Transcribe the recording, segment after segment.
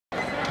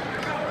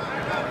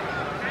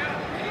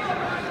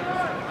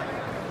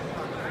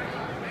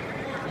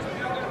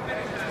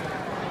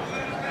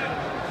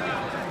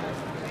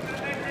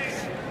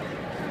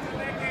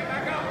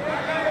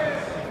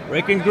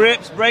Breaking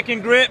grips,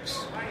 breaking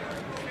grips.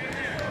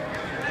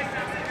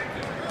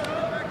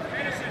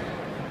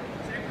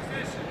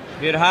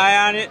 Get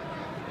high on it.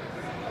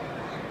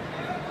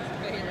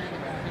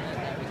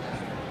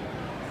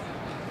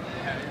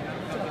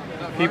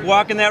 Keep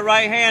walking that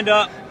right hand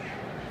up.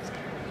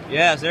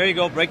 Yes, there you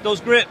go. Break those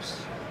grips.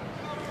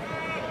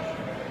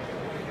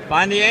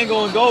 Find the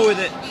angle and go with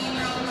it.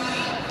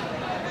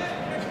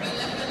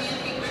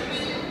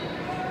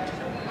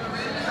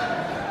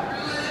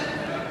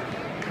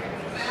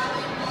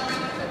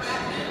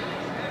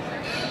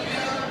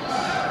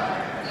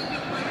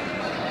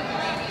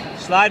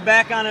 Slide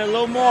back on it a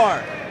little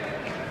more.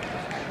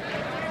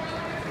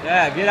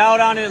 Yeah, get out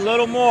on it a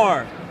little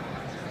more.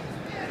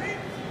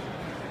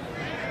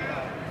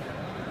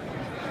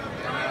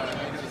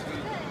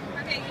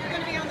 Okay, you're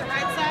going to be on the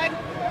right side.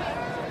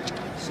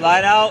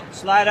 Slide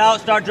out,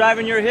 start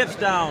driving your hips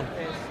down.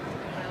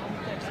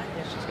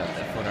 She's got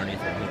that foot underneath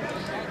her hip.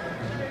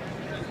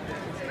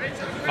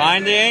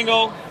 Find the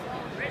angle.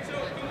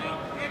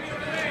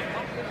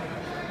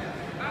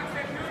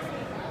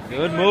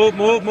 Good, move,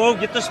 move, move.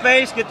 Get the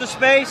space, get the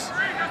space.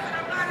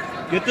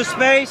 Get the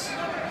space.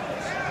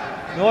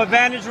 No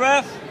advantage,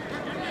 ref.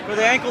 For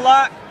the ankle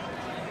lock.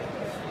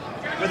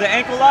 For the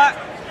ankle lock.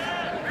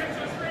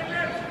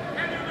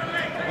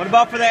 What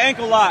about for the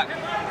ankle lock?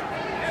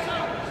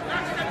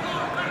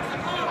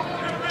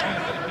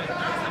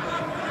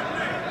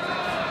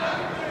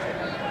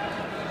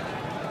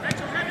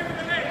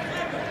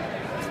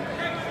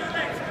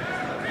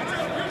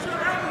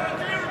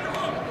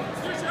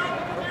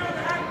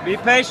 Be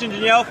patient,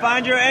 Danielle.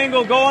 Find your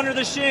angle. Go under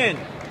the shin.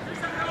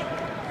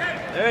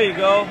 There you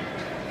go.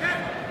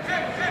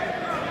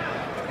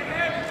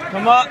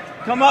 Come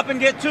up and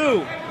get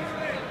two.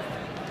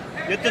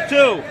 Get the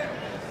two.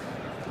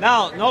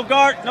 Now, no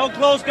guard, no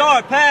close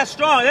guard. Pass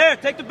strong. There,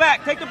 take the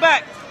back, take the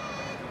back.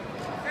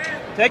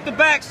 Take the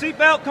back,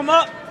 seatbelt, come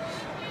up.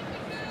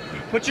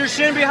 Put your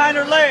shin behind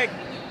her leg.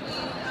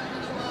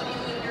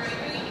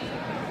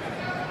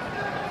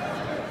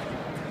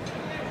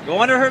 Go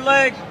under her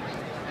leg.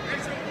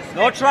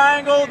 No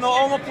triangle, no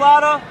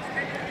omoplata.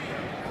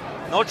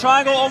 No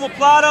triangle,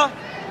 omoplata.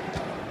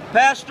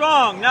 Pass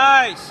strong,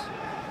 nice.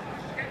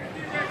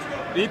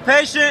 Be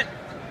patient.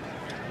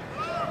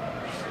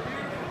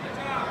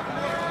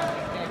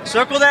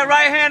 Circle that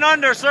right hand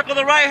under, circle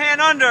the right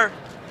hand under.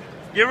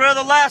 Get rid of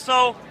the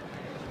lasso.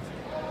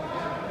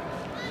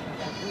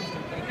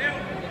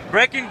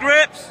 Breaking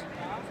grips.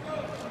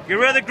 Get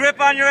rid of the grip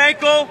on your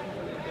ankle.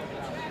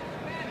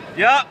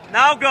 Yup,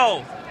 now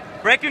go.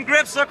 Breaking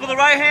grip, circle the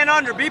right hand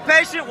under. Be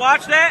patient,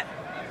 watch that.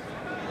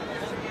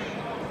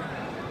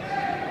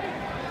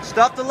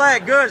 Stuff the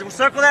leg, good.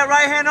 Circle that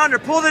right hand under.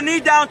 Pull the knee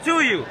down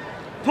to you.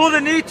 Pull the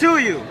knee to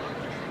you.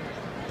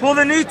 Pull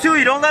the knee to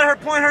you. Don't let her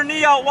point her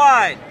knee out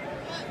wide.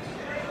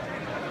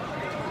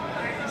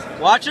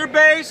 Watch her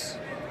base.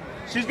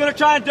 She's going to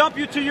try and dump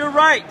you to your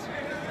right.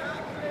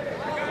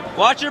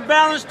 Watch your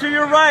balance to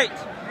your right.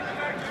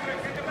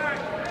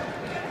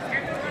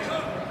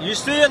 You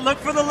see it? Look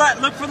for the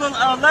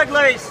leg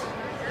lace.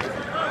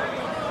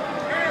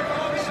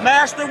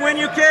 Smash them when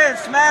you can.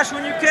 Smash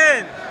when you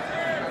can.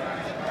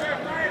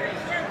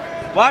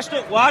 Watch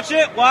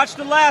it. Watch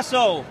the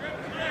lasso.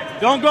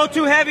 Don't go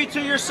too heavy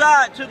to your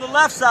side, to the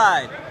left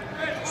side.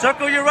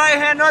 Circle your right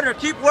hand under.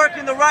 Keep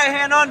working the right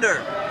hand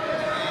under.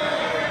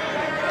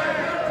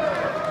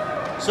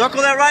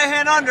 Circle that right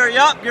hand under.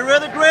 Yup. Get rid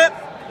of the grip.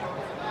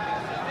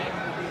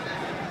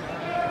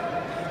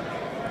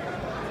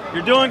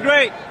 You're doing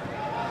great.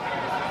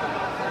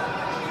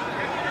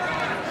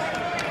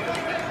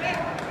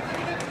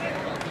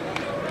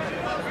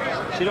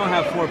 She don't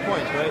have 4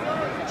 points, right?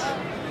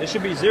 It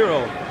should be 0.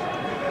 You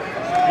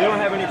don't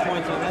have any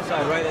points on that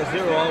side, right? That's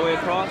 0 all the way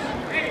across.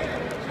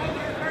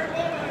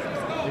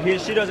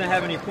 She doesn't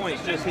have any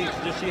points. Just she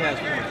has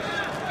points.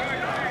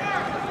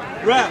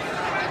 Ref.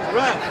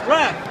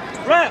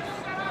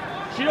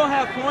 She don't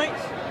have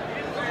points.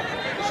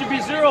 It should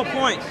be 0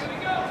 points.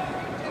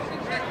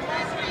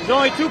 There's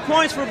only 2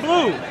 points for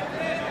blue.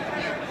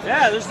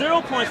 Yeah, there's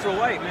 0 points for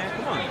white, man.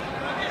 Come on.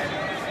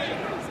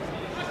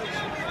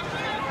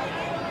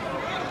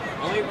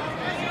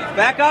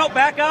 Back out,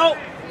 back out,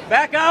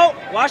 back out.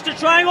 Watch the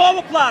triangle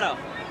omoplata.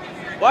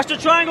 Watch the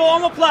triangle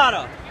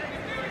omoplata.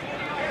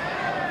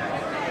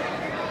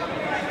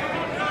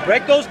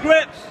 Break those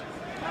grips.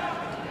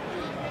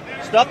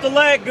 Stuff the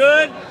leg,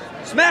 good.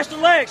 Smash the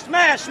leg,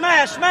 smash,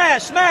 smash,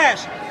 smash,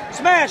 smash.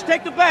 Smash,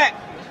 take the back.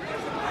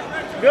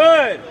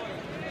 Good.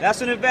 That's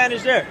an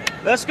advantage there.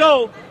 Let's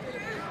go.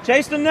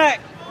 Chase the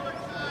neck.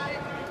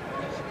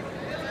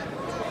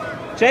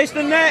 Chase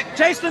the neck.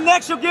 Chase the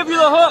neck, she'll give you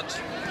the hooks.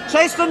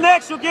 Chase the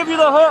neck, she'll give you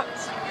the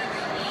hooks.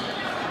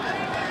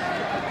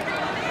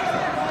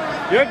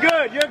 You're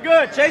good, you're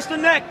good. Chase the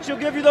neck, she'll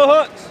give you the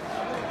hooks.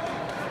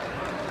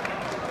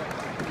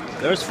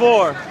 There's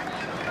 4.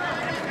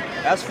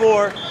 That's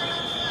 4.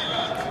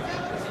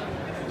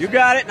 You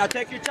got it. Now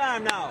take your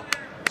time now.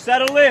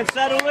 Settle in,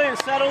 settle in,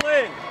 settle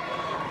in.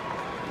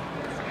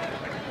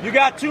 You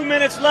got 2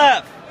 minutes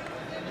left.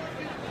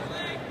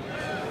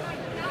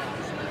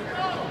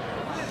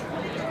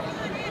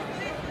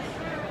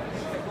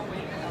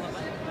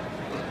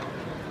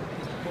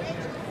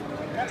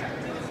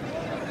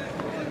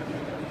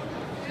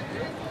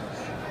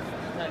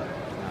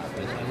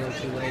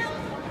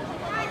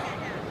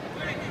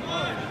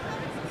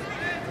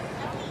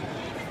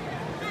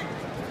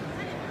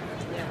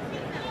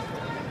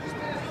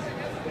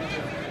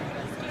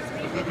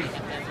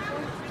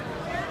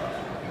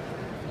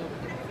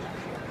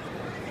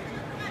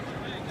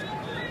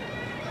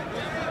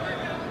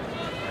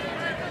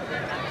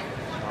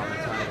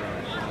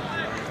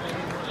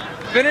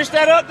 Finish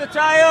that up,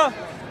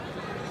 Nachaya.